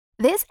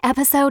This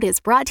episode is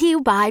brought to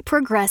you by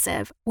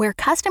Progressive, where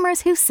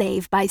customers who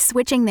save by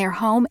switching their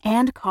home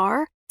and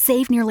car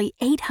save nearly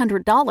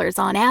 $800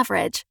 on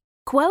average.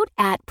 Quote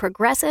at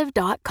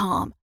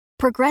progressive.com.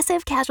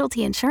 Progressive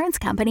Casualty Insurance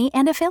Company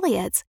and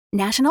Affiliates.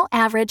 National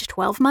average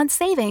 12-month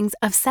savings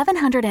of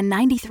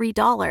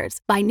 $793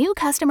 by new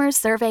customers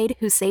surveyed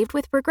who saved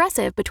with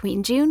Progressive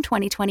between June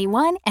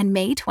 2021 and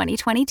May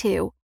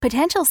 2022.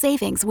 Potential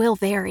savings will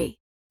vary.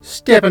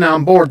 Stepping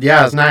on board the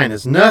Oz 9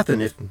 is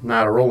nothing if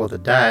not a roll of the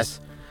dice.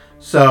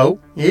 So,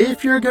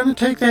 if you're going to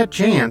take that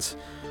chance,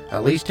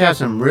 at least have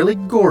some really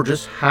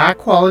gorgeous,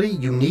 high-quality,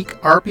 unique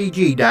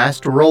RPG dice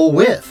to roll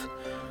with.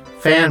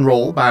 Fan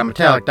Roll by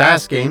Metallic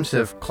Dice Games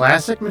have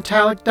classic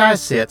metallic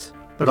dice sets,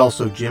 but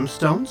also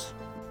gemstones,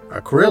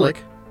 acrylic,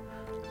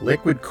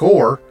 liquid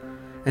core,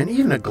 and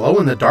even a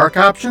glow-in-the-dark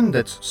option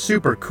that's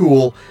super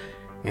cool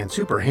and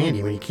super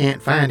handy when you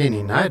can't find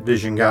any night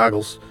vision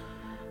goggles.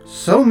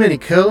 So many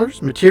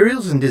colors,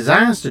 materials, and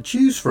designs to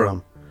choose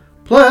from.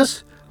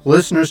 Plus,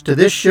 listeners to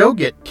this show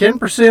get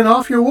 10%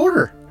 off your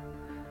order.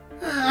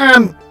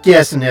 I'm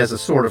guessing as a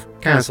sort of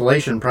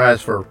consolation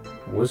prize for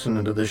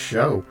listening to this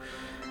show.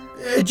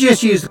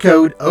 Just use the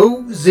code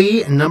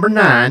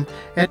OZ9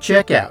 at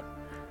checkout.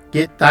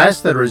 Get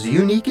dice that are as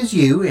unique as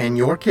you and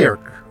your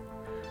character.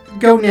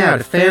 Go now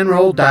to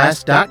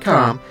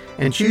fanrolldice.com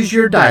and choose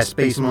your dice,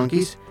 Space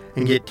Monkeys,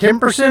 and get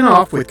 10%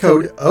 off with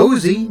code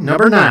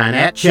OZ9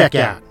 at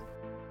checkout.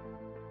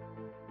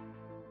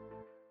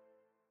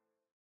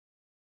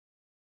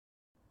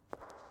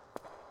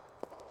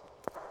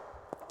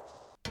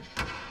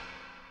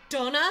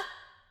 Donna!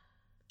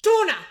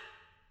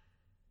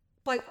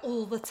 By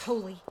all that's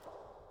holy,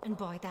 and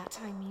by that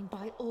I mean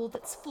by all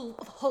that's full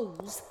of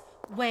holes,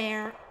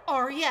 where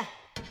are you?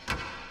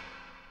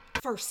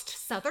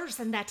 First Southers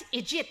and that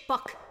idiot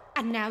Buck,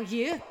 and now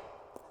you.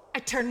 I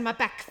turn my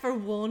back for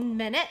 1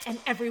 minute and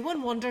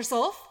everyone wanders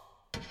off.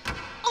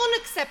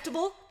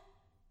 Unacceptable.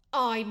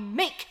 I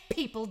make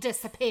people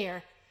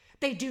disappear.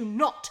 They do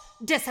not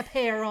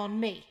disappear on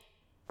me.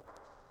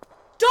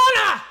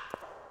 Donna!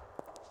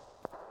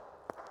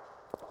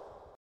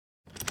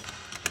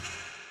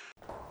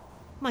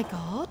 My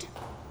God,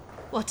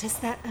 what is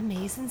that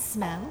amazing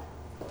smell?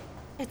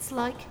 It's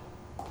like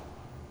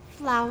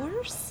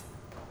flowers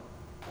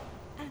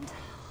and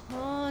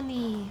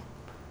honey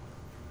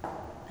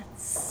and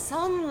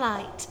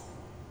sunlight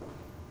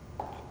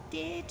and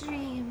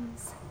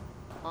daydreams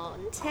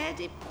on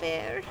teddy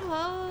bear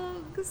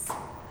hugs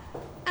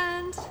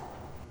and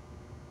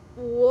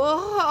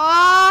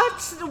what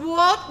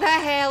the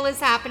hell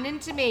is happening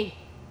to me?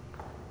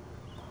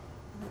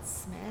 That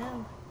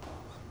smell.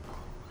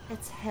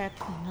 It's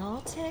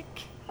hypnotic,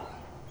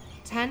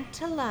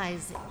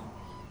 tantalizing.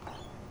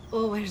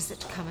 Oh, where's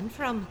it coming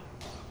from?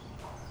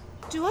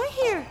 Do I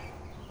hear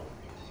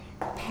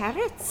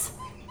parrots?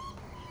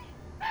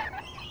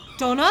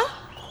 Donna?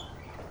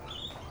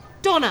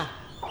 Donna!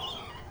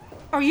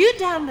 Are you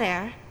down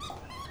there?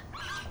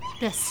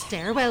 The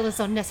stairwell is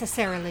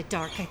unnecessarily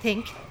dark, I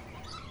think.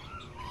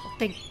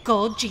 Thank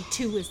God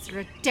G2 is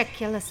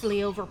ridiculously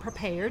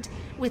overprepared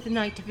with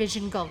night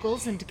vision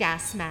goggles and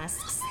gas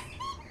masks.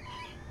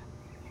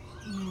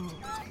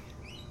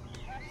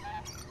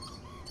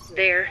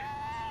 There.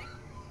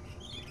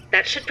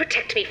 That should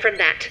protect me from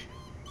that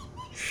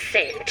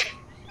scent.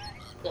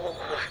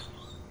 Oh,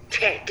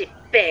 teddy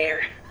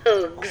bear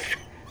hugs.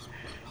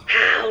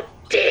 How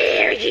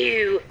dare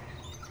you!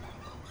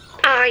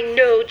 I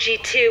know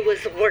G2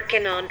 was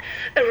working on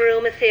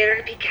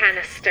aromatherapy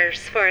canisters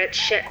for its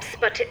ships,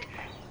 but it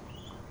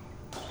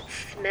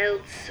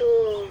smelled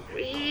so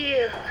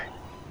real.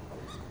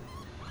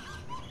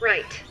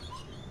 Right.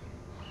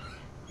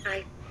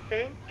 I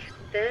think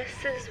this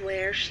is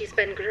where she's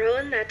been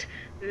growing that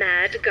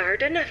mad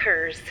garden of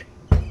hers.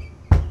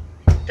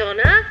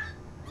 Donna?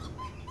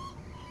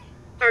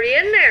 Are you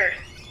in there?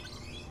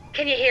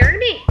 Can you hear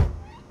me?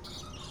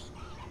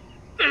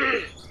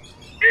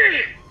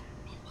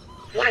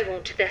 Why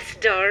won't this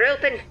door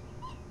open?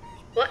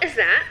 What is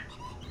that?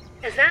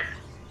 Is that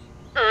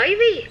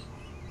Ivy?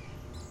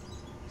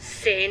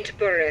 Saint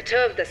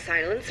Beretta of the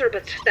Silencer,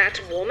 but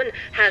that woman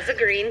has a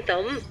green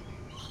thumb.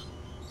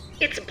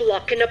 It's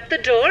blocking up the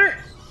door.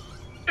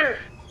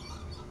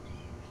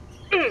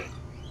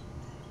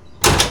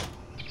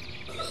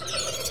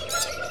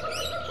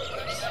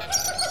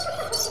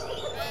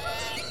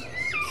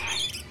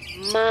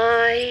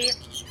 My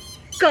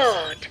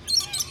God.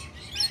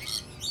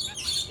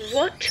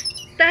 What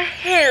the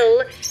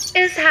hell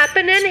is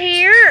happening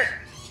here?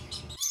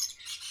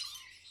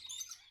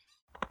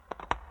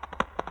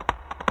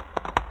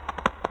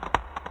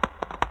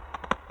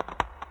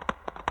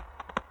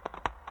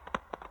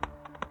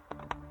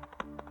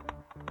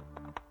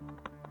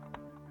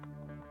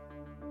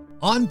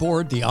 On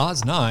board the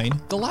Oz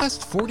 9, the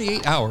last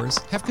 48 hours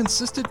have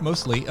consisted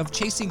mostly of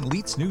chasing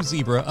Leet's new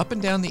Zebra up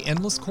and down the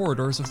endless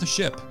corridors of the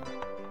ship.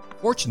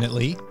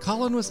 Fortunately,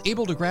 Colin was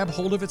able to grab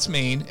hold of its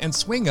mane and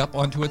swing up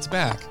onto its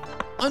back.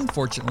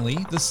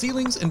 Unfortunately, the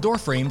ceilings and door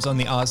frames on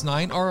the Oz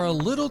 9 are a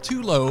little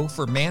too low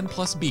for man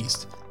plus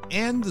beast,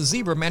 and the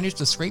zebra managed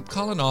to scrape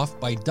Colin off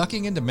by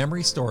ducking into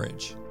memory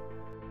storage.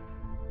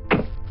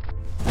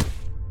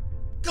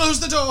 Close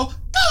the door!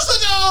 Close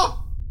the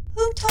door!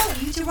 Who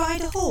told you to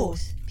ride a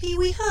horse?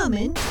 Pee-wee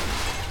Herman?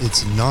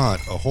 It's not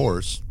a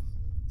horse.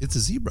 It's a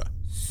zebra.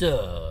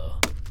 So,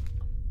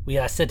 we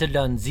are settled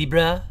on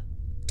zebra?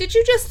 Did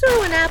you just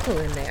throw an apple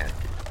in there?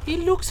 He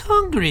looks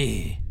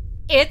hungry.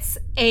 It's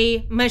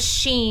a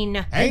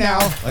machine. Hey now,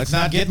 let's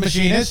not get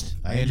machinist.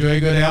 I enjoy a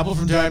good apple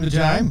from time to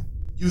time.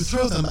 You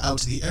throw them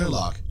out the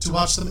airlock to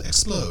watch them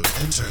explode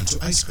and turn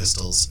to ice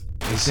crystals.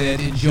 I said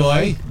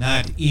enjoy,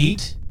 not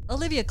eat.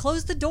 Olivia,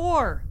 close the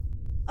door.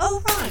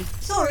 Oh, right.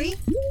 Sorry.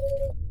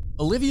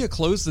 Olivia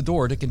closed the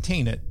door to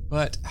contain it,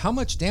 but how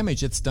much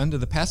damage it's done to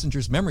the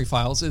passengers' memory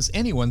files is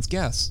anyone's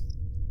guess.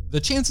 The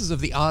chances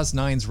of the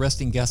Oz-9's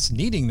resting guests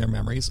needing their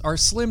memories are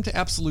slim to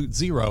absolute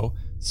zero,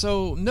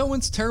 so no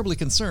one's terribly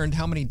concerned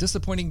how many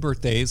disappointing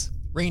birthdays,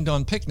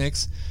 rained-on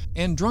picnics,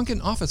 and drunken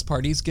office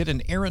parties get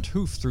an errant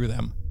hoof through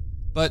them.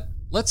 But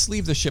let's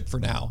leave the ship for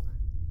now.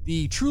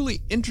 The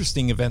truly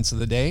interesting events of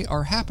the day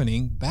are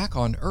happening back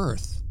on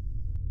Earth.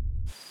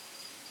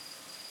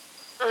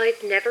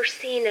 I've never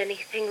seen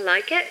anything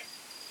like it.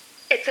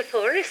 It's a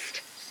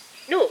forest.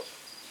 No,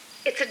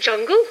 it's a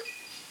jungle.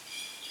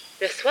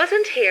 This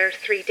wasn't here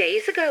 3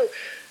 days ago.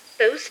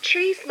 Those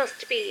trees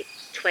must be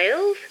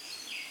 12,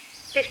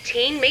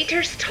 15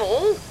 meters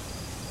tall.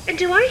 And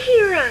do I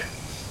hear a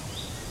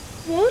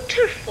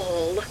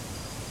waterfall?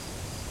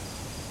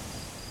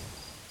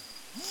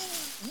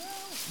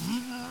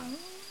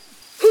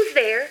 Who's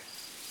there?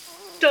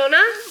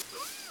 Donna?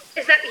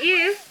 Is that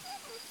you?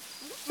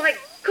 My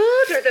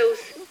God, are those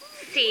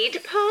seed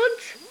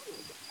pods?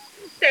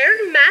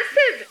 They're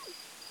massive.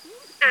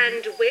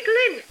 And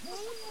wiggling.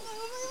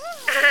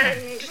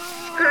 And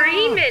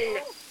screaming.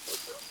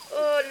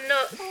 Oh,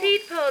 not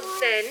seed pods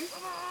then.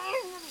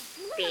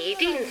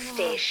 Feeding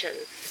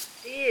stations.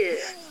 Ew.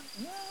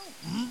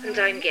 And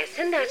I'm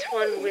guessing that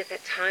one with a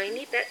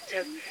tiny bit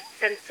of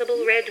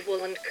sensible red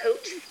woolen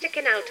coat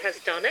sticking out has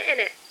Donna in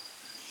it.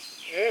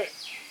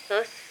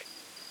 Plus,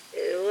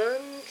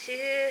 1,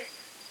 2,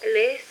 at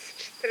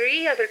least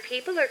 3 other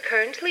people are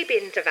currently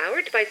being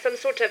devoured by some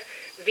sort of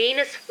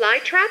Venus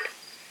flytrap.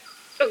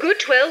 A good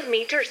 12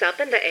 meters up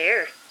in the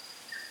air.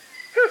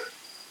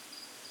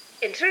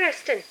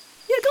 Interesting.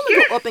 You're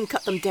going to go up and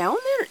cut them down,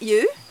 aren't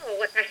you? Oh,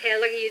 what the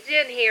hell are you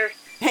doing here?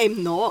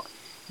 I'm not.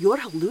 You're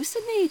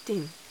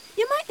hallucinating.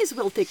 You might as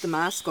well take the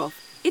mask off.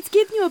 It's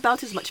giving you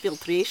about as much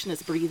filtration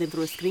as breathing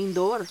through a screen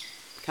door.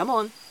 Come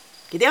on,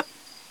 get up.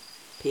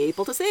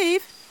 People to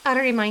save. A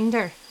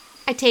reminder,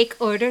 I take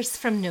orders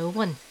from no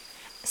one.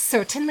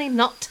 Certainly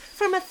not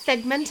from a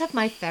figment of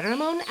my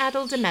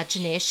pheromone-addled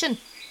imagination.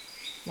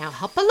 Now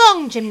hop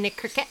along, Jiminy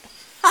Cricket.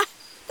 Ha!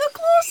 The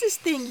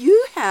closest thing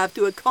you have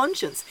to a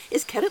conscience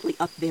is currently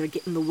up there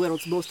getting the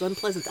world's most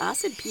unpleasant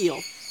acid peel.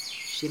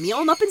 Shimmy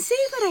on up and save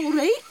her, all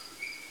right?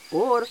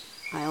 Or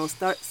I'll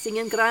start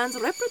singing Gran's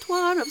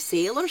repertoire of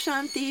sailor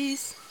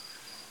shanties.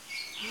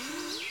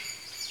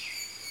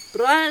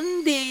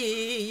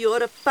 Brandy,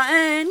 you're a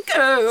fine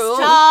girl.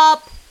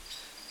 Stop!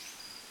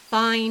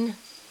 Fine,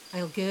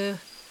 I'll go.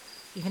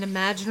 Even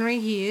imaginary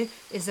you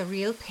is a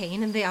real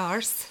pain in the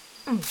arse.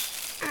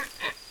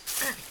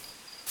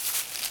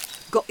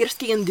 Got your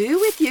ski-and do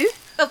with you?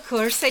 Of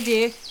course I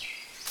do.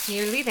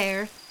 Nearly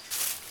there.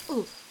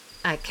 Ooh,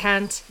 I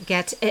can't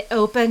get it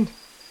open.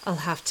 I'll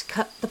have to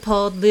cut the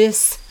pod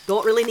loose.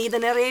 Don't really need the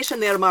narration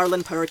there,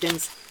 Marlon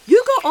Perkins.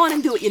 You go on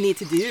and do what you need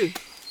to do.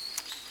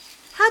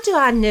 How do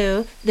I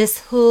know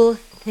this whole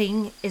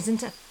thing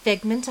isn't a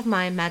figment of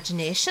my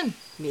imagination?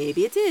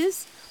 Maybe it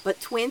is,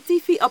 but 20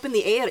 feet up in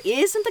the air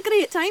isn't a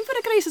great time for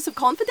a crisis of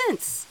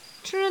confidence.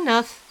 True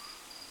enough.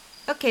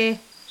 Okay,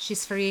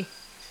 she's free.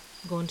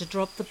 I'm going to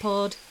drop the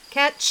pod.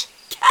 Catch.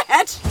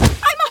 Catch?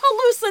 I'm a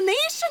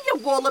hallucination, you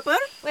walloper.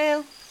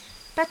 Well,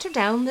 better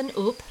down than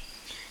up.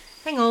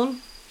 Hang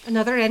on,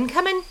 another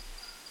incoming.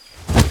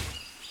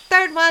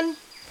 Third one.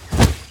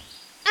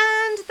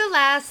 And the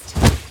last.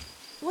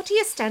 What are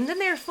you standing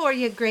there for,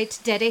 you great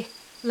daddy?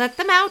 Let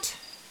them out.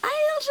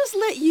 I'll just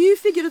let you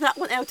figure that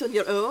one out on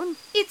your own.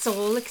 It's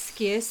all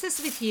excuses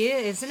with you,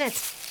 isn't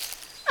it?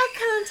 I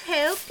can't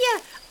help you.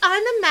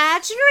 I'm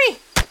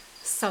imaginary.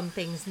 Some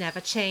things never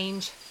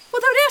change. For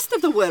the rest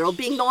of the world,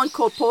 being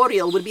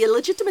non-corporeal would be a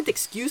legitimate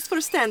excuse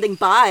for standing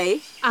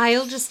by.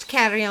 I'll just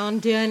carry on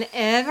doing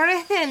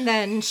everything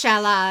then,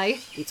 shall I?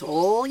 It's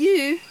all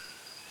you.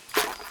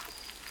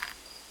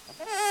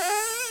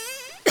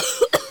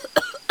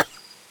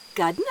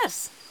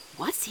 Goodness,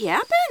 what's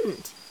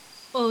happened?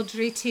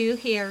 Audrey too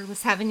here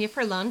was having you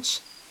for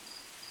lunch.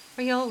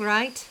 Are you all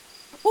right?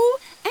 Oh,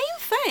 I'm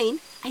fine.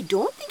 I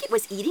don't think it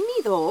was eating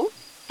me, though.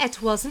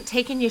 It wasn't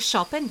taking you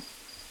shopping.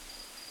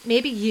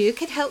 Maybe you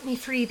could help me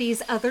free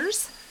these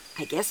others?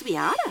 I guess we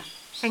oughta.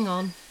 Hang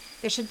on.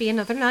 There should be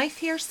another knife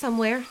here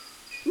somewhere.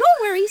 No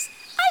worries.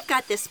 I've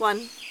got this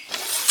one.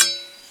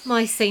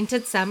 My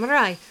sainted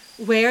samurai.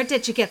 Where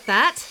did you get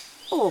that?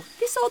 Oh,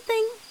 this old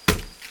thing.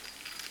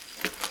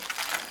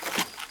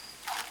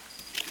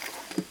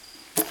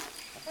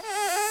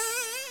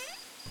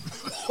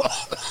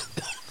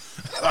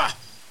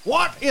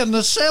 What in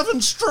the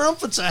seven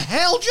strumpets of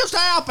hell just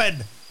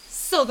happened?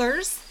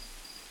 Southers,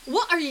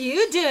 what are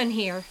you doing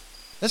here?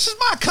 This is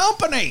my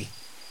company.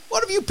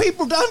 What have you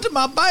people done to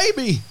my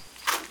baby?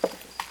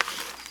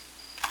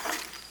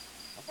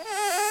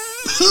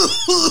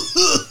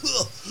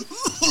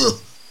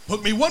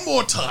 Put me one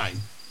more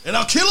time, and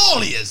I'll kill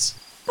all of yous.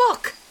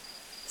 Buck,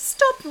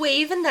 stop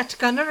waving that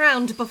gun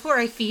around before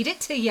I feed it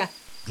to you.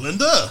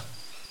 Glenda,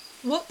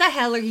 What the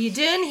hell are you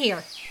doing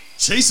here?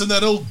 chasing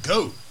that old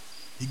goat.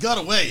 He got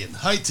away and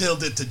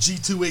hightailed it to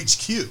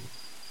G2HQ.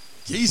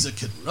 Giza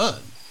can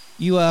run.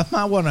 You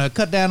might want to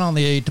cut down on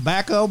the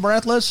tobacco,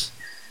 Breathless.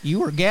 You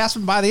were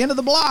gasping by the end of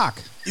the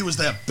block. It was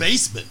that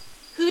basement.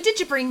 Who did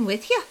you bring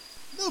with you?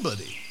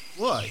 Nobody.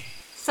 Why?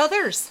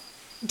 Southers,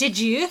 did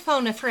you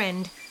phone a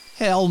friend?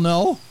 Hell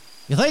no.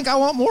 You think I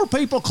want more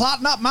people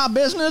clotting up my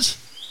business?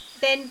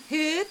 Then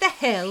who the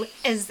hell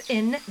is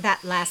in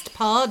that last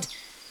pod?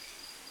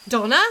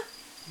 Donna?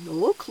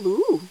 No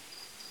clue.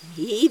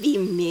 Maybe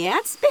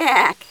Matt's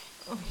back.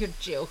 Oh, you're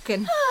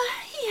joking.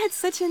 He had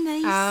such a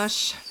nice...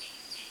 Ash.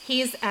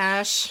 He's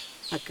Ash.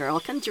 A girl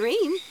can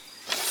dream.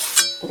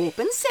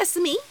 Open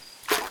sesame.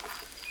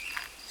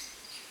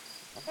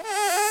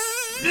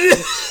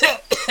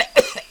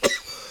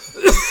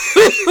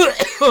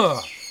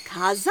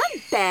 Cousin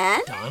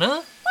Ben?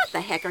 Donna? What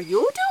the heck are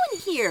you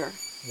doing here?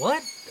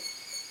 What?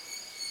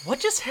 What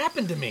just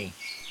happened to me?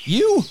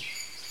 You?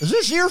 Is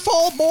this your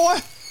fault, boy?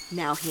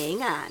 Now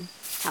hang on.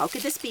 How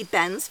could this be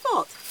Ben's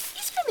fault?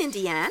 He's from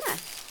Indiana.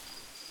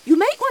 You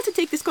might want to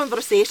take this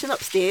conversation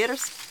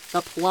upstairs.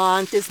 The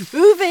plant is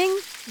moving.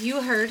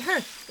 You heard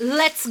her.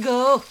 Let's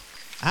go.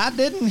 I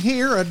didn't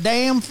hear a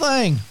damn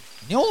thing.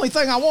 The only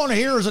thing I want to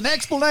hear is an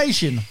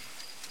explanation.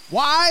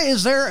 Why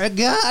is there a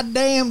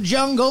goddamn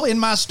jungle in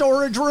my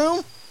storage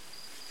room?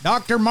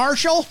 Dr.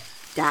 Marshall?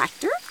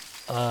 Doctor?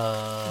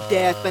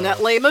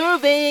 Definitely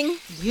moving.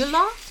 You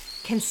lot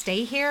can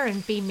stay here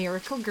and be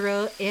Miracle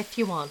Girl if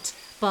you want,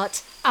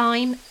 but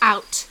I'm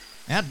out.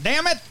 Now,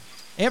 damn it.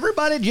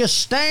 Everybody just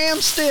stand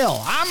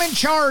still. I'm in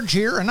charge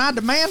here, and I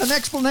demand an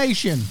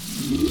explanation.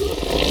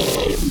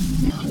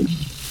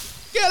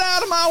 Get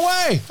out of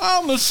my way.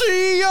 I'm the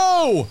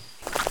CEO.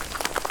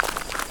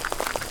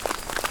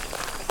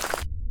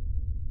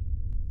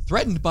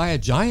 Threatened by a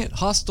giant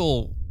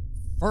hostile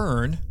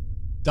fern,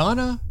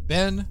 Donna,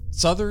 Ben,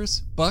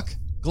 Southers, Buck,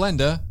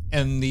 Glenda,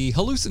 and the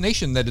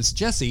hallucination that is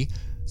Jesse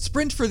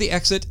sprint for the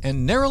exit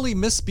and narrowly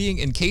miss being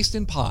encased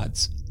in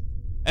pods.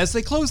 As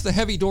they close the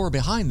heavy door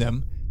behind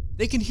them,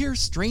 they can hear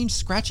strange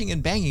scratching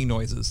and banging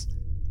noises,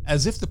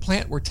 as if the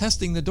plant were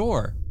testing the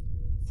door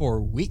for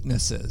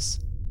weaknesses.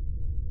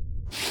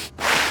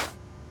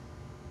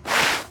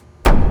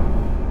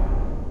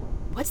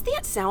 What's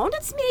that sound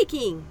it's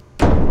making?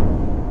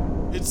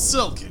 It's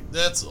sulking,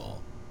 that's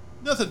all.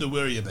 Nothing to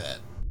worry about.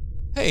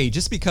 Hey,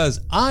 just because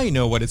I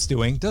know what it's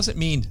doing doesn't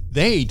mean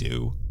they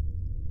do.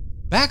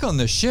 Back on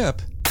the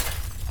ship,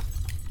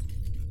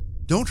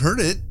 Don't hurt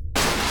it.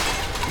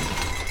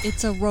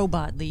 It's a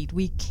robot, Lead.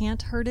 We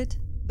can't hurt it,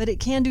 but it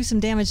can do some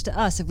damage to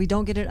us if we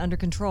don't get it under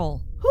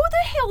control. Who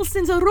the hell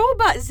sends a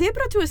robot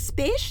zebra to a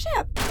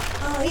spaceship?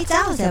 Oh, it's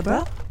our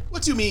zebra.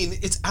 What do you mean,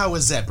 it's our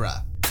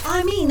zebra?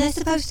 I mean, they're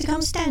supposed to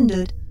come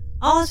standard.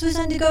 Ours was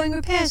undergoing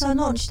repairs on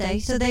launch day,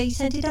 so they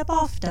sent it up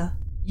after.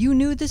 You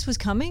knew this was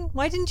coming?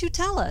 Why didn't you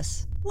tell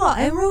us? What,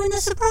 and ruin the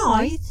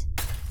surprise?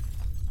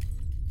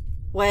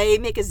 Why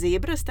make a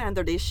zebra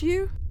standard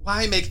issue?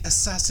 Why make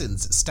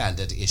assassins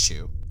standard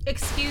issue?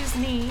 Excuse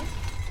me.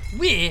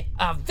 We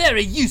are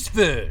very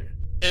useful.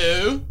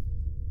 Oh?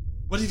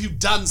 What have you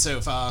done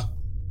so far?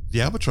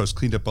 The albatross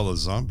cleaned up all the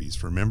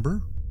zombies,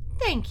 remember?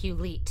 Thank you,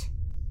 Leet.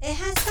 It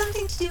has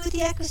something to do with the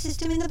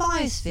ecosystem in the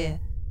biosphere.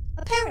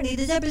 Apparently,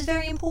 the zebra's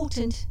very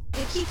important.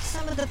 It keeps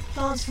some of the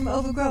plants from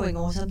overgrowing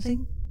or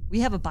something. We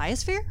have a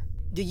biosphere?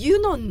 Do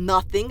you know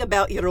nothing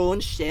about your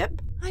own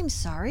ship? I'm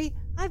sorry.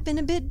 I've been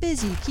a bit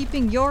busy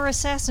keeping your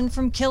assassin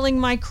from killing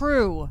my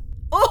crew.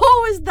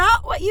 Oh, is that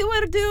what you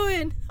were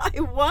doing? I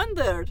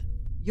wondered.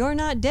 You're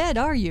not dead,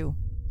 are you?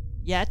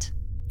 Yet?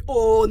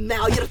 Oh,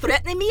 now you're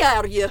threatening me,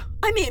 are you?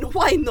 I mean,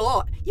 why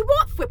not? You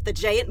won't flip the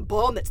giant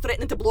bomb that's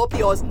threatening to blow up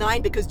the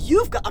Oz-9 because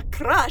you've got a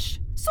crush.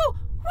 So,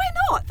 why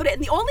not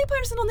threaten the only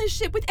person on this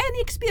ship with any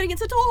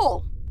experience at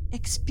all?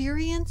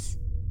 Experience?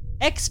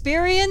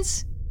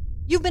 Experience?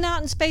 You've been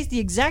out in space the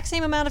exact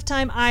same amount of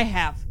time I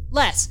have.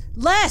 Less,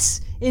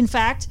 in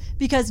fact,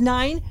 because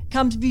 9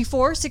 comes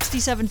before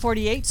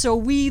 6748, so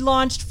we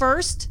launched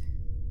first.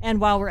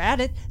 And while we're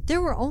at it,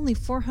 there were only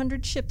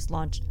 400 ships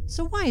launched.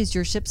 So why is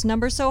your ship's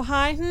number so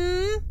high,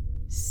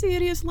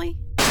 Seriously?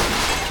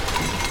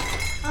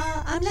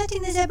 I'm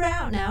letting the zebra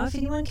out now, if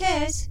anyone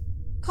cares.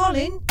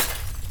 Colin,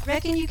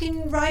 reckon you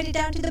can ride it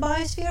down to the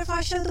biosphere if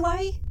I show the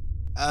way?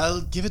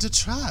 I'll give it a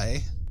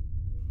try.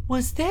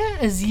 Was there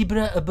a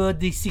zebra aboard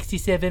the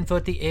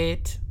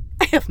 6748?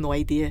 I have no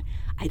idea.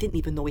 I didn't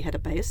even know we had a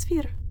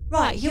biosphere.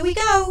 Right, here we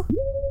go.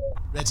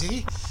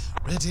 Ready?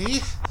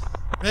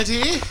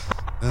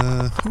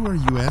 Who are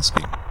you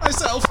asking?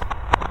 Myself.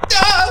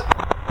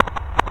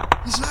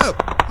 Ah! He's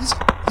up.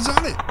 He's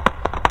on it.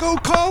 Go,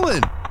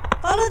 Colin!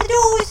 Follow the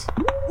doors.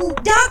 Ooh,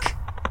 duck.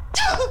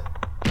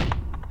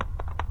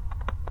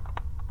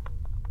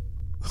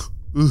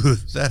 Ooh,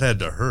 that had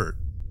to hurt.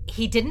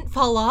 He didn't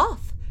fall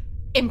off.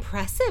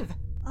 Impressive.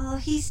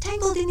 He's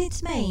tangled in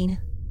its mane.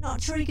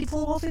 Not sure he could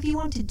fall off if he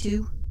wanted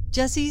to.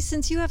 Jesse,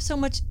 since you have so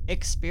much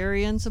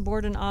experience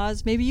aboard an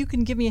Oz, maybe you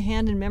can give me a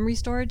hand in memory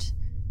storage?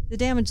 The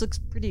damage looks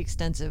pretty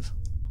extensive.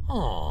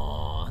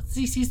 Aw,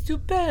 this is too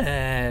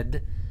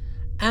bad.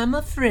 I'm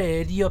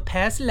afraid your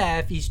past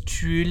life is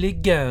truly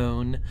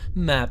gone,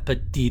 ma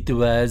petite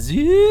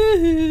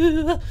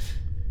oiseau.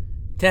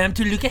 Time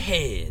to look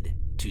ahead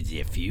to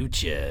the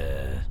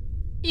future.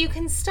 You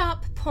can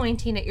stop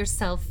pointing at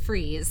yourself,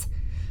 Freeze.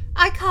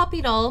 I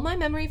copied all my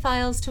memory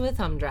files to a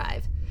thumb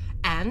drive,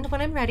 and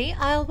when I'm ready,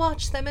 I'll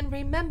watch them and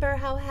remember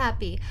how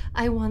happy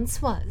I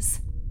once was.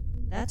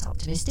 That's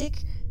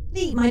optimistic.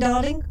 Lee, my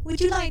darling,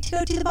 would you like to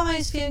go to the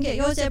biosphere and get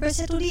your zebra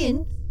settled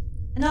in?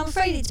 And I'm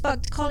afraid it's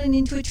bucked Colin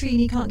into a tree and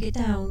he can't get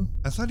down.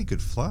 I thought he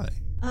could fly.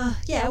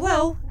 Yeah,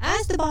 well,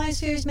 as the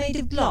biosphere is made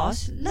of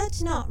glass,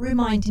 let's not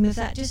remind him of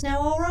that just now,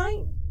 all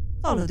right?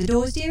 Follow the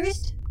doors,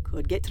 dearest.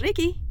 Could get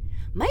tricky.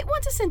 Might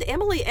want to send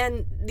Emily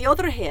and the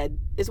other head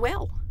as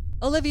well.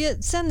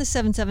 Olivia, send the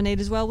 778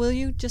 as well, will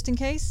you, just in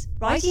case?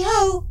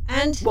 Righty-ho,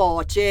 and...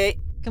 Watch it.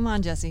 Come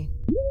on, Jesse.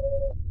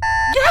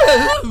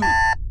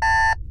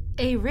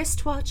 A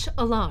wristwatch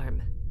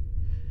alarm.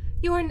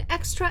 You're an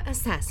extra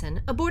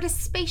assassin aboard a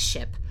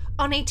spaceship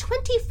on a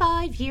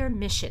 25-year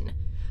mission.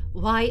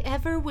 Why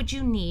ever would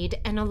you need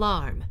an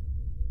alarm?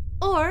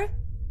 Or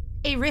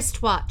a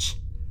wristwatch?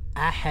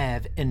 I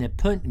have an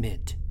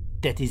appointment.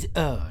 That is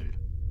all.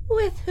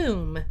 With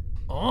whom?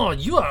 Oh,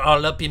 you are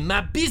all up in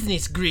my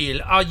business,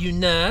 Grill, are you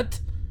not?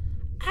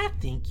 I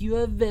think you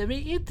are very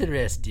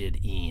interested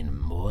in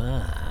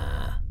moi.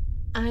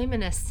 I'm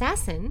an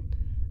assassin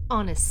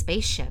on a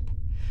spaceship.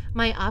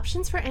 My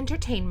options for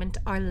entertainment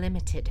are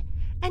limited,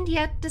 and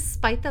yet,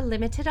 despite the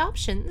limited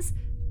options,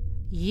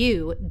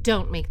 you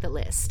don't make the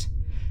list.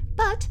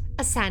 But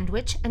a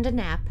sandwich and a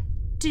nap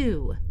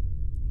do.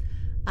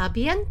 A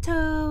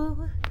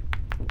biento.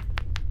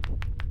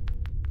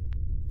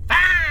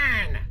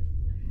 Fine!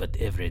 But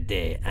every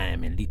day I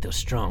am a little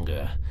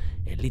stronger,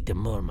 a little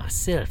more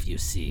myself, you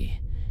see.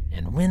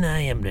 And when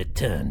I am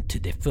returned to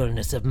the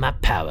fullness of my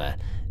power,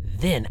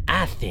 then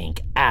I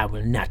think I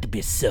will not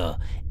be so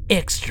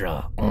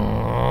extra.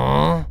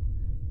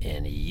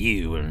 And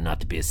you will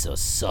not be so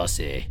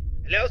saucy.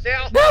 Hello,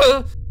 sir.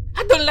 No!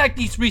 I don't like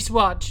this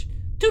wristwatch.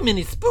 Too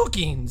many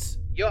spookings.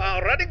 You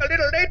are running a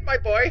little late, my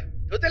boy.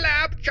 To the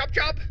lab, chop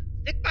chop.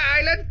 Stick by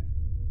island.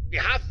 We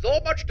have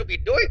so much to be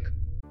doing.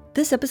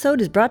 This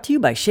episode is brought to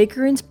you by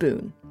Shaker and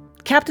Spoon.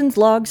 Captain's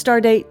log,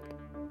 stardate.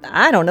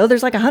 I don't know,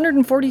 there's like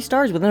 140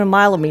 stars within a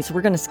mile of me, so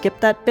we're going to skip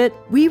that bit.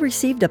 We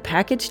received a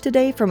package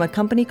today from a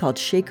company called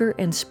Shaker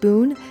and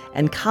Spoon,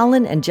 and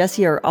Colin and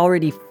Jesse are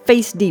already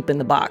face deep in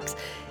the box.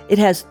 It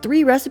has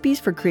 3 recipes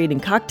for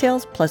creating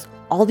cocktails, plus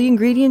all the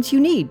ingredients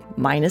you need,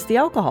 minus the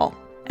alcohol.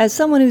 As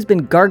someone who's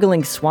been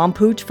gargling swamp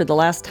hooch for the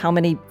last how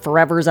many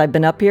forevers I've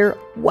been up here,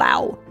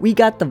 wow, we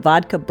got the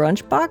vodka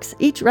brunch box.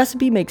 Each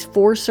recipe makes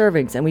 4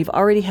 servings, and we've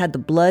already had the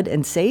blood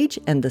and sage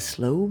and the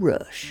slow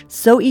rush.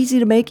 So easy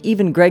to make,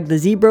 even Greg the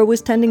Zebra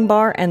was tending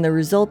bar, and the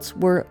results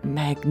were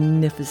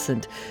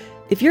magnificent.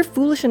 If you're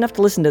foolish enough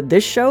to listen to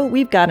this show,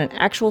 we've got an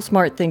actual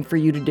smart thing for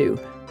you to do.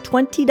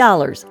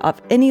 $20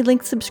 off any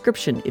length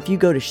subscription if you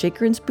go to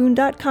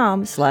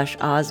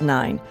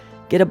shakerandspoon.com/Oz9.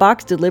 Get a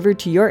box delivered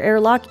to your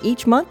airlock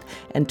each month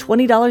and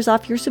 $20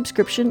 off your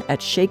subscription at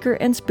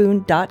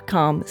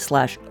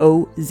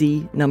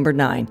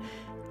shakerandspoon.com/OZ9.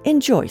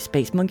 Enjoy,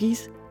 Space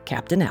Monkeys.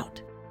 Captain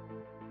out.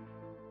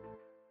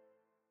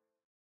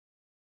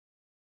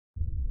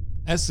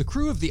 As the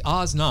crew of the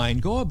Oz-9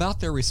 go about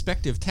their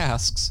respective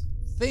tasks,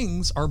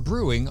 things are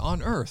brewing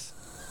on Earth.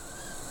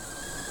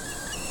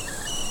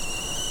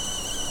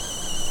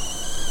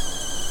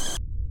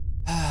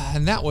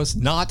 And that was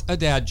not a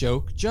dad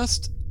joke,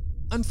 just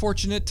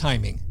unfortunate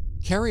timing.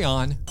 Carry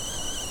on.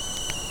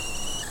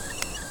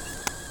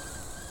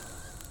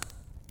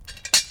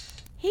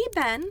 Hey,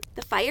 Ben,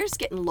 the fire's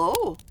getting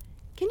low.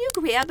 Can you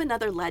grab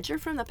another ledger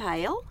from the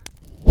pile?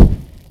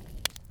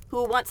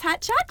 Who wants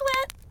hot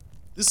chocolate?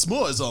 This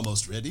s'more is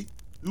almost ready.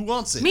 Who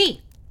wants it?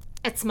 Me.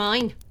 It's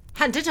mine.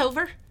 Hand it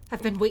over.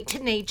 I've been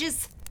waiting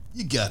ages.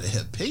 You gotta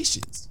have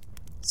patience.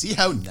 See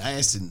how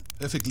nice and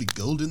perfectly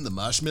golden the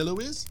marshmallow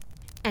is?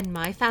 And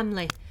my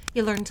family.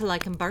 You learn to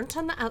like 'em burnt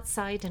on the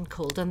outside and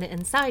cold on the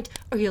inside,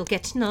 or you'll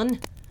get none.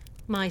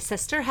 My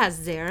sister has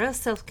zero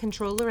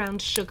self-control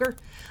around sugar.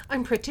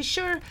 I'm pretty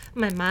sure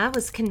my ma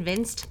was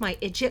convinced my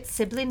idiot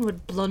sibling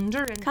would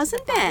blunder into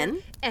Cousin the fire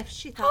Ben, if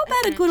she thought how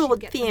about a it good meant old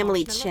she'd get the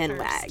family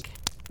marshmallow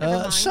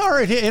chinwag?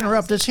 Sorry to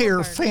interrupt this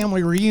here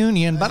family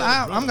reunion, but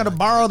I'm going to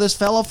borrow this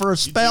fellow for a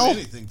spell. He'd do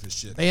anything for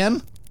shit.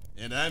 Ben,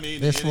 And I mean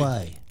this anything.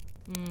 way.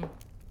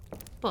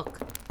 Book.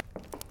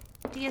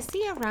 Do you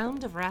see a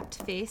round of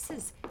rapt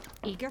faces,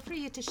 eager for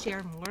you to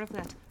share more of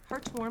that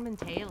heartwarming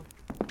tale?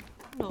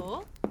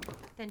 No?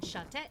 Then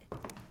shut it.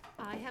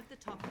 I have the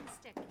talking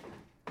stick.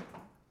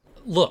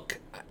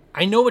 Look,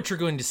 I know what you're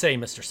going to say,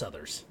 Mr.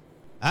 Southers.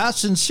 I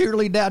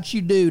sincerely doubt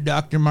you do,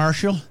 Dr.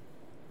 Marshall.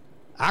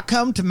 I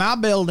come to my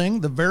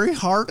building, the very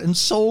heart and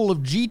soul of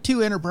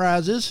G2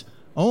 Enterprises,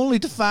 only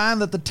to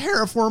find that the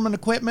terraforming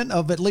equipment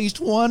of at least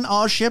one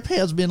Oz-ship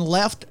has been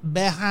left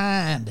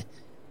behind.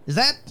 Is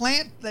that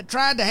plant that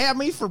tried to have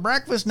me for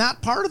breakfast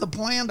not part of the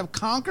plan to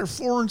conquer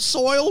foreign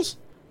soils?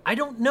 I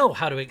don't know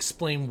how to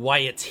explain why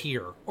it's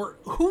here, or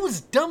who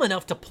was dumb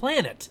enough to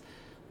plan it,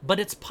 but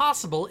it's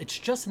possible it's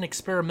just an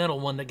experimental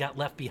one that got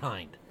left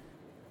behind.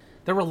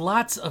 There were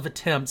lots of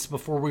attempts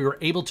before we were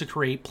able to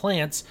create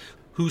plants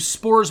whose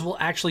spores will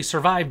actually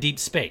survive deep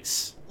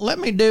space. Let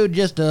me do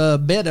just a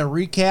bit of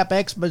recap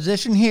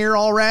exposition here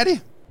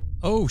already.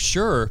 Oh,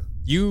 sure.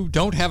 You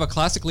don't have a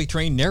classically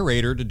trained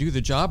narrator to do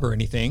the job or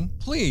anything.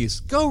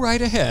 Please, go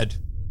right ahead.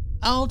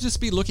 I'll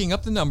just be looking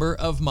up the number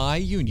of my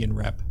union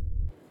rep.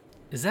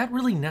 Is that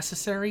really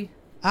necessary?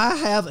 I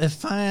have a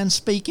fine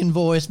speaking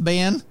voice,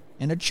 Ben,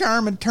 and a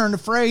charming turn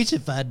of phrase,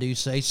 if I do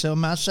say so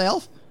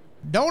myself.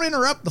 Don't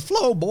interrupt the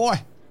flow,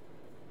 boy.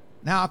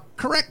 Now,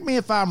 correct me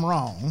if I'm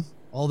wrong,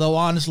 although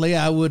honestly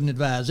I wouldn't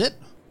advise it.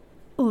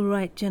 All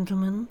right,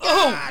 gentlemen.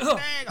 God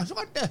dang,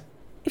 what the...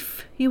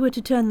 If you were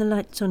to turn the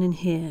lights on in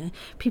here,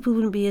 people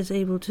wouldn't be as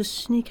able to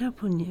sneak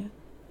up on you.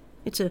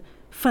 It's a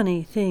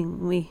funny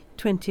thing we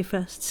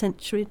 21st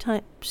century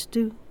types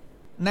do.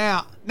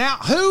 Now,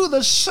 who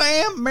the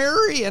Sam,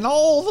 Mary, and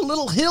all the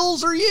little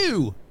hills are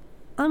you?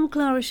 I'm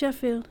Clara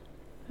Sheffield.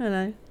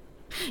 Hello.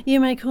 You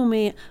may call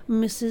me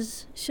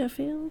Mrs.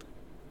 Sheffield.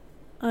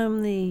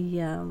 I'm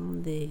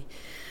the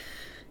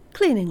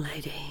cleaning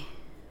lady.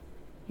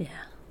 Yeah.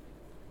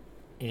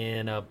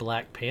 In a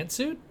black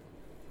pantsuit?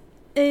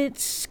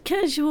 It's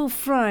Casual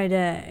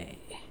Friday.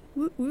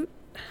 Woot woot.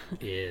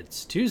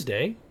 It's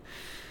Tuesday.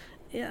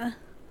 Yeah,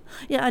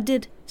 I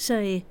did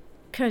say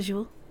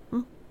casual.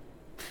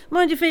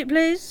 Mind your feet,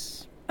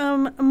 please.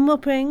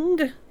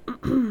 Mopping.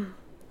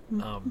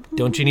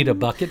 Don't you need a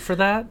bucket for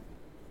that?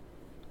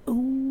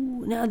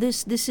 Ooh, now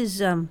this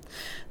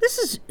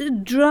is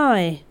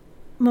dry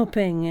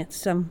mopping.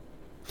 It's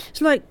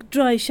like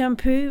dry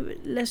shampoo,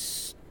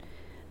 less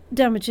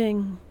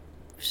damaging.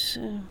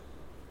 So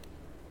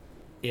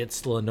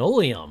it's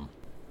linoleum.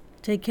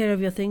 Take care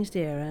of your things,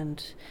 dear,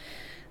 and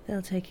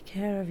they'll take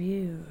care of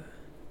you.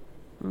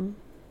 You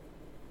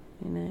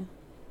know?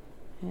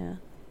 Yeah,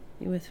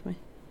 you with me?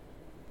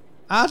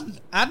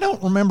 I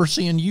don't remember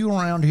seeing you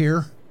around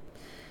here.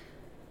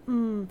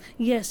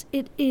 Yes,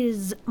 it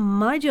is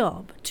my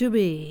job to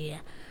be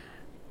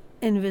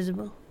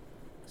invisible.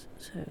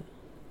 So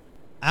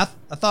I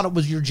thought it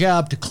was your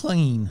job to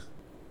clean.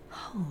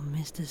 Oh,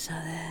 Mr.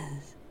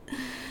 Southers,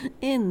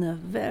 in the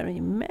very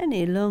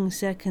many long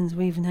seconds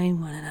we've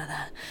known one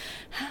another,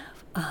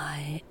 have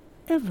I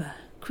ever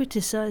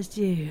criticized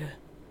you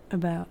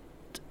about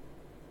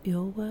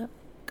your work?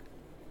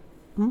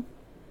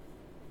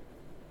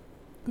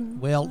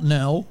 Well,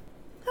 no.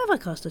 Have I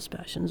cast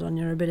aspersions on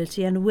your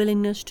ability and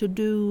willingness to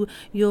do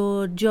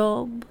your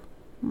job?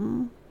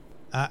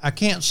 I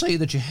can't say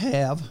that you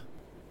have.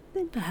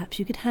 Then perhaps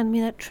you could hand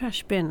me that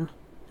trash bin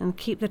and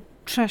keep the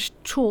trash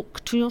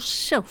talk to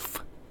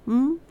yourself.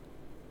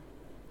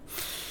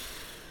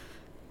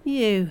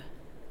 You.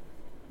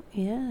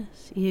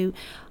 Yes, you.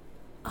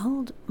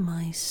 Hold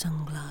my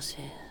sunglasses.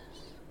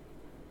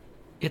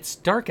 It's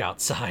dark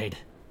outside.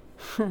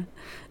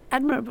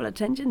 Admirable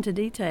attention to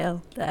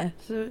detail there.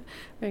 So,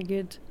 very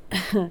good.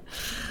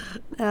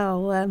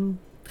 Now,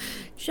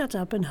 shut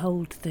up and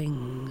hold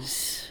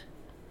things.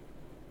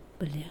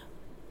 Will you?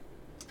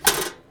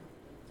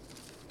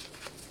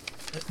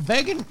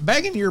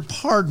 Begging your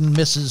pardon,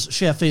 Mrs.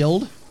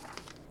 Sheffield.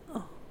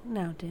 Oh,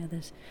 now, dear,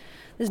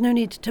 there's no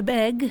need to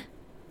beg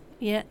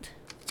yet.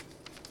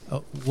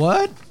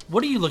 What?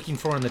 What are you looking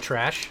for in the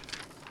trash?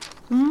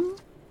 Oh,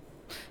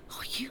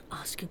 you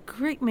ask a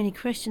great many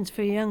questions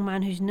for a young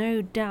man who's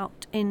no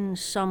doubt in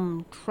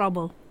some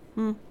trouble.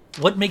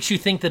 What makes you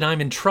think that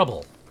I'm in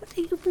trouble?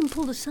 Whether you've been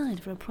pulled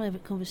aside for a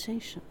private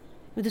conversation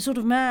with the sort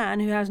of man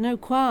who has no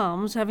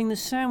qualms having the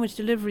sandwich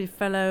delivery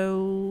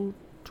fellow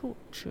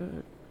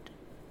tortured.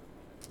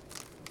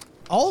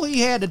 All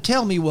he had to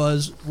tell me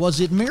was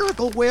it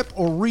Miracle Whip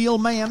or real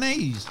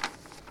mayonnaise?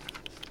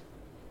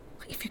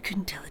 If you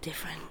couldn't tell the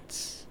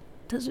difference,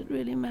 does it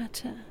really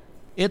matter?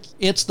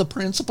 It's the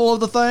principle of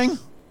the thing?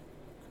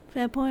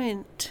 Fair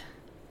point.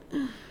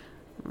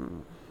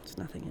 There's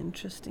nothing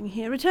interesting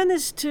here. Return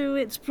this to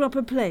its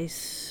proper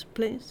place,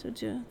 please,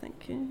 would you?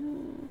 Thank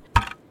you.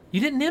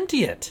 You didn't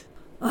empty it.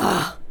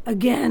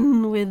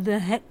 Again with the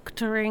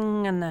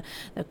hectoring and the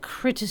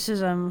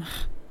criticism.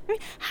 I mean,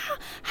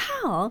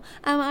 how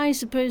am I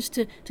supposed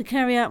to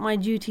carry out my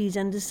duties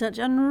under such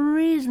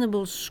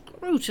unreasonable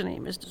scrutiny,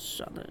 Mr.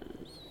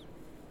 Southers?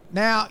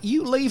 Now,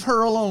 you leave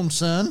her alone,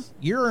 son.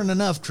 You're in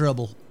enough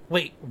trouble.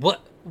 Wait,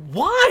 what?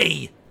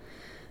 Why?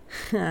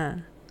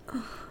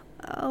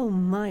 Oh,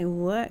 my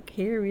work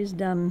here is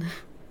done.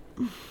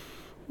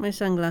 My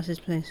sunglasses,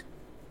 please.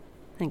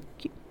 Thank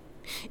you.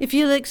 If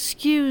you'll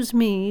excuse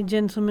me,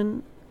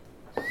 gentlemen.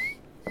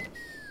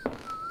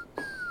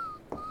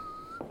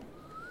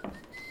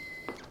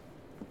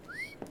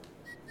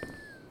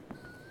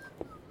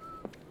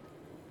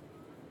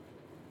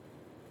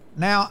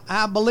 Now,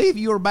 I believe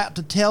you were about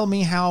to tell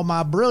me how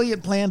my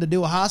brilliant plan to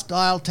do a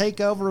hostile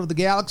takeover of the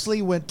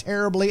galaxy went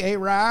terribly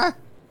awry?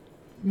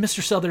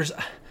 Mr. Southers,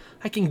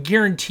 I can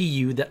guarantee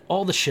you that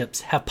all the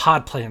ships have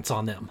pod plants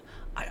on them.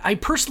 I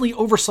personally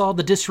oversaw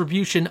the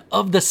distribution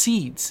of the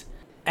seeds.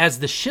 As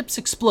the ships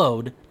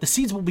explode, the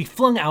seeds will be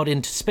flung out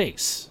into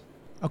space.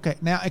 Okay,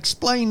 now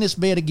explain this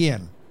bit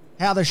again.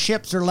 How the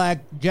ships are like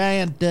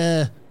giant,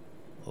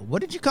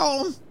 what did you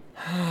call them?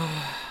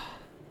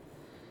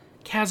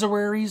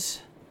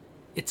 Cassowaries.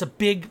 It's a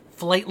big,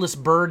 flightless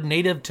bird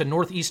native to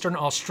northeastern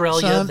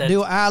Australia. Son,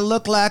 do I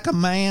look like a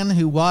man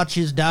who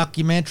watches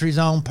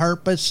documentaries on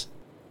purpose?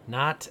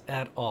 Not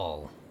at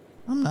all.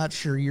 I'm not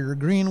sure you're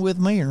agreeing with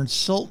me or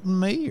insulting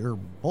me or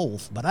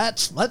both, but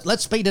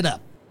let's speed it up.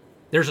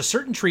 There's a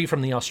certain tree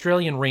from the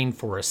Australian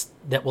rainforest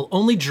that will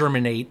only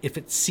germinate if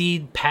its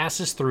seed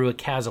passes through a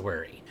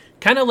cassowary.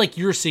 Kind of like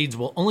your seeds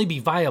will only be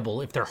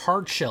viable if their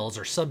hard shells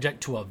are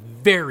subject to a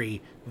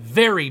very,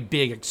 very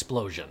big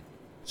explosion.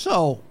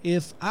 So,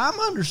 if I'm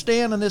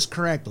understanding this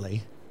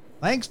correctly,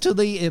 thanks to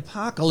the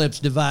apocalypse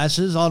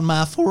devices on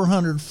my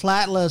 400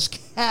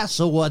 flightless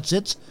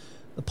Castle-Whatsits,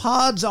 the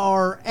pods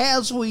are,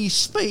 as we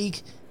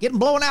speak, getting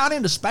blown out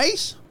into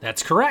space?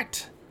 That's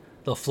correct.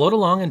 They'll float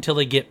along until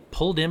they get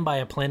pulled in by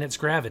a planet's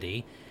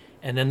gravity,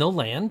 and then they'll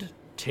land,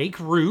 take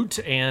root,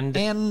 and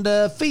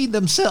feed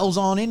themselves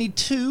on any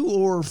 2-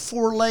 or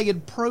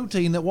 4-legged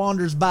protein that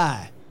wanders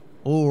by.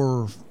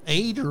 Or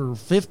 8- or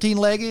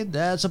 15-legged,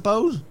 I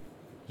suppose?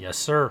 Yes,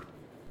 sir.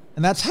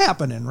 And that's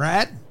happening,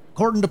 right?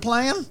 According to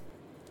plan?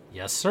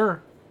 Yes,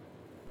 sir.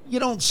 You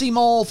don't seem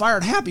all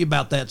fired happy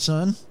about that,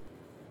 son.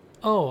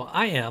 Oh,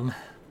 I am.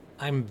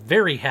 I'm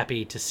very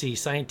happy to see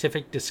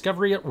scientific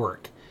discovery at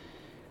work.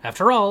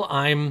 After all,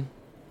 I'm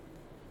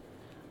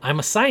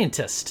a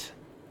scientist.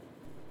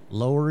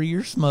 Lower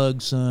your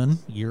smug, son.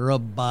 You're a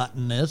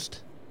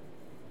botanist.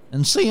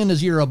 And seeing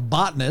as you're a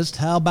botanist,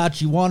 how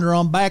about you wander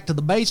on back to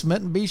the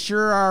basement and be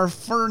sure our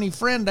ferny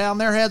friend down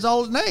there has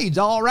all his needs,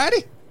 all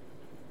righty?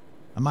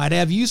 I might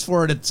have use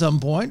for it at some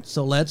point,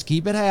 so let's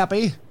keep it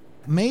happy.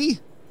 Me,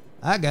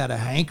 I got a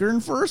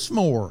hankering for a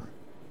s'more.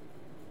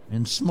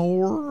 And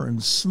s'more and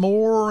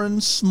s'more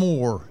and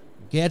s'more.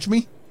 Catch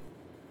me?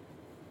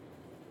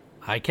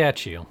 I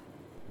catch you. All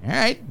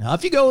right,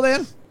 off you go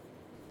then.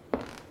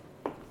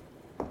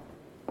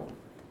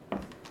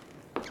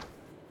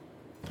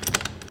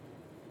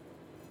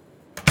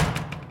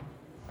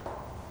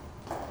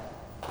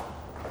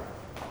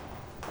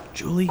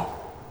 Julie?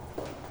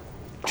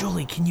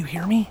 Julie, can you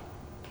hear me?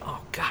 Oh,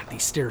 God,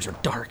 these stairs are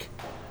dark.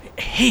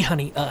 Hey,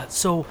 honey,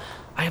 so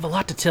I have a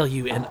lot to tell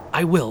you, and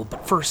I will,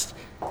 but first,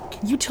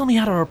 can you tell me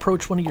how to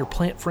approach one of your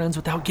plant friends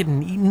without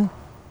getting eaten?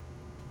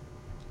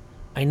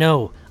 I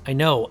know.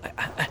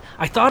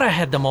 I thought I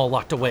had them all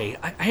locked away.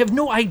 I have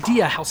no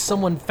idea how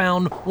someone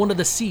found one of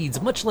the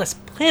seeds, much less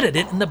planted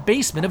it in the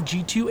basement of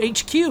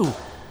G2HQ.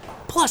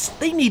 Plus,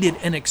 they needed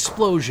an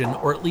explosion,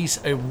 or at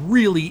least a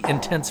really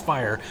intense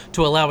fire,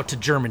 to allow it to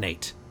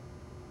germinate.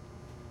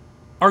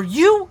 Are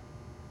you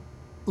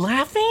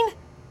laughing?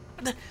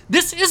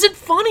 This isn't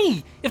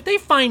funny. If they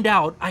find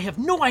out I have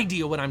no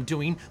idea what I'm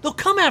doing, they'll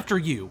come after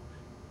you.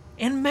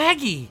 And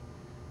Maggie.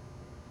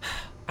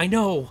 I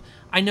know.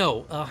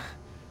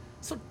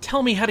 So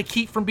tell me how to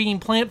keep from being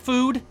plant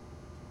food.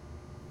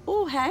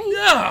 Oh, hey.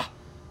 Yeah.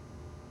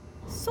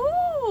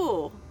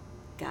 So,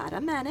 got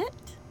a minute?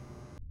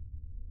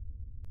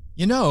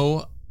 You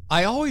know,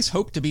 I always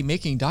hoped to be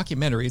making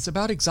documentaries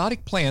about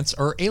exotic plants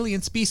or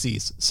alien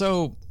species,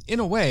 so, in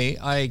a way,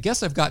 I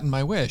guess I've gotten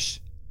my wish.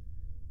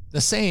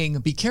 The saying,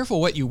 be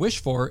careful what you wish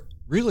for,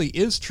 really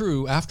is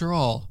true after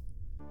all.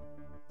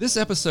 This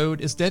episode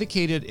is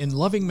dedicated in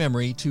loving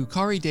memory to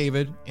Kari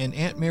David and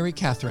Aunt Mary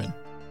Catherine.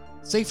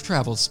 Safe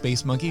travels,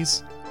 Space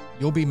Monkeys.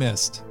 You'll be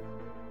missed.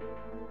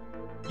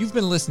 You've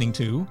been listening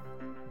to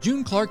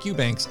June Clark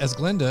Eubanks as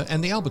Glenda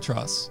and the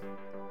Albatross,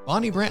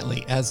 Bonnie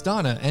Brantley as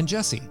Donna and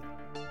Jessie,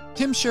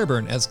 Tim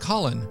Sherburne as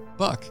Colin,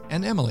 Buck,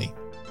 and Emily,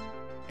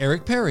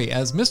 Eric Perry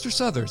as Mr.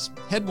 Southers,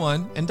 Head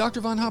 1, and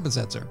Dr. Von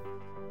Habesetzer,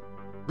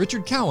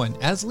 Richard Cowan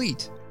as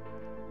Leet,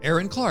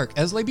 Aaron Clark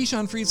as Le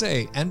Bichon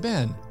Frise and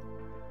Ben,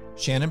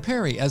 Shannon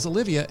Perry as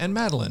Olivia and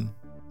Madeline.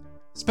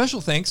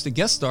 Special thanks to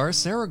guest star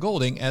Sarah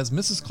Golding as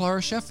Mrs.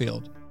 Clara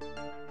Sheffield,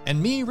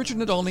 and me, Richard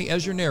Nadolny,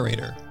 as your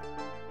narrator.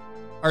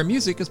 Our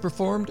music is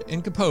performed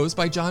and composed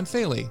by John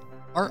Faley.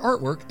 Our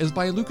artwork is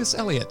by Lucas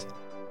Elliott.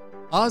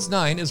 Oz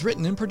 9 is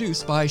written and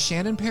produced by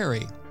Shannon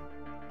Perry.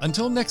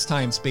 Until next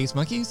time, Space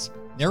Monkeys,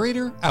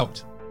 narrator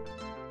out.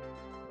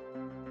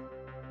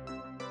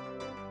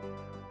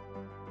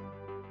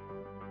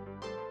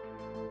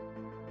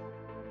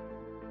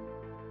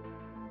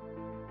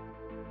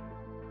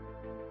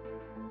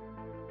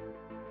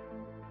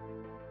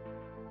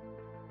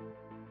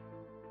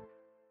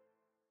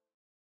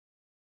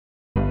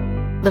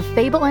 The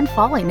Fable and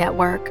Folly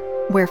Network,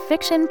 where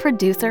fiction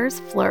producers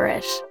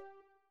flourish.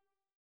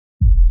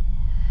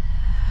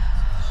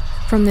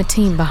 From the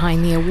team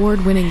behind the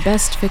award-winning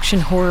Best Fiction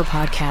Horror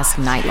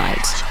podcast,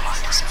 Nightlight.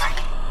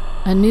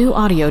 a new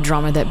audio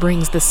drama that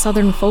brings the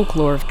southern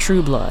folklore of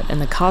True Blood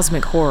and the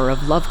cosmic horror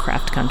of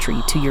Lovecraft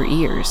Country to your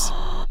ears.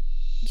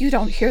 You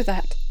don't hear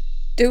that,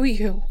 do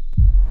you?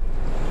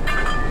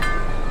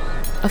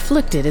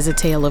 Afflicted is a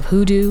tale of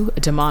hoodoo,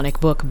 a demonic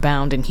book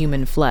bound in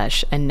human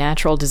flesh, and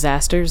natural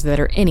disasters that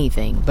are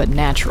anything but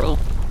natural.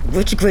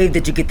 Which grave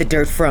did you get the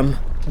dirt from?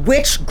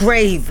 Which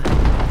grave?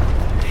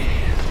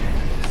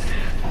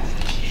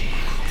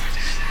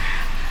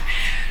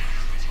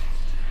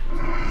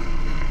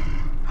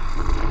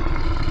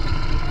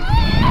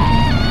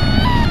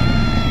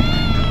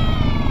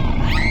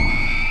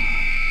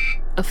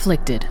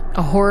 Afflicted,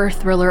 a horror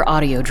thriller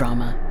audio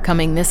drama,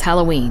 coming this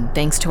Halloween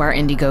thanks to our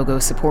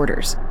Indiegogo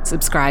supporters.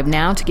 Subscribe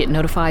now to get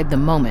notified the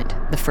moment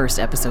the first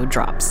episode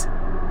drops.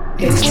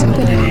 It's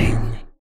happening.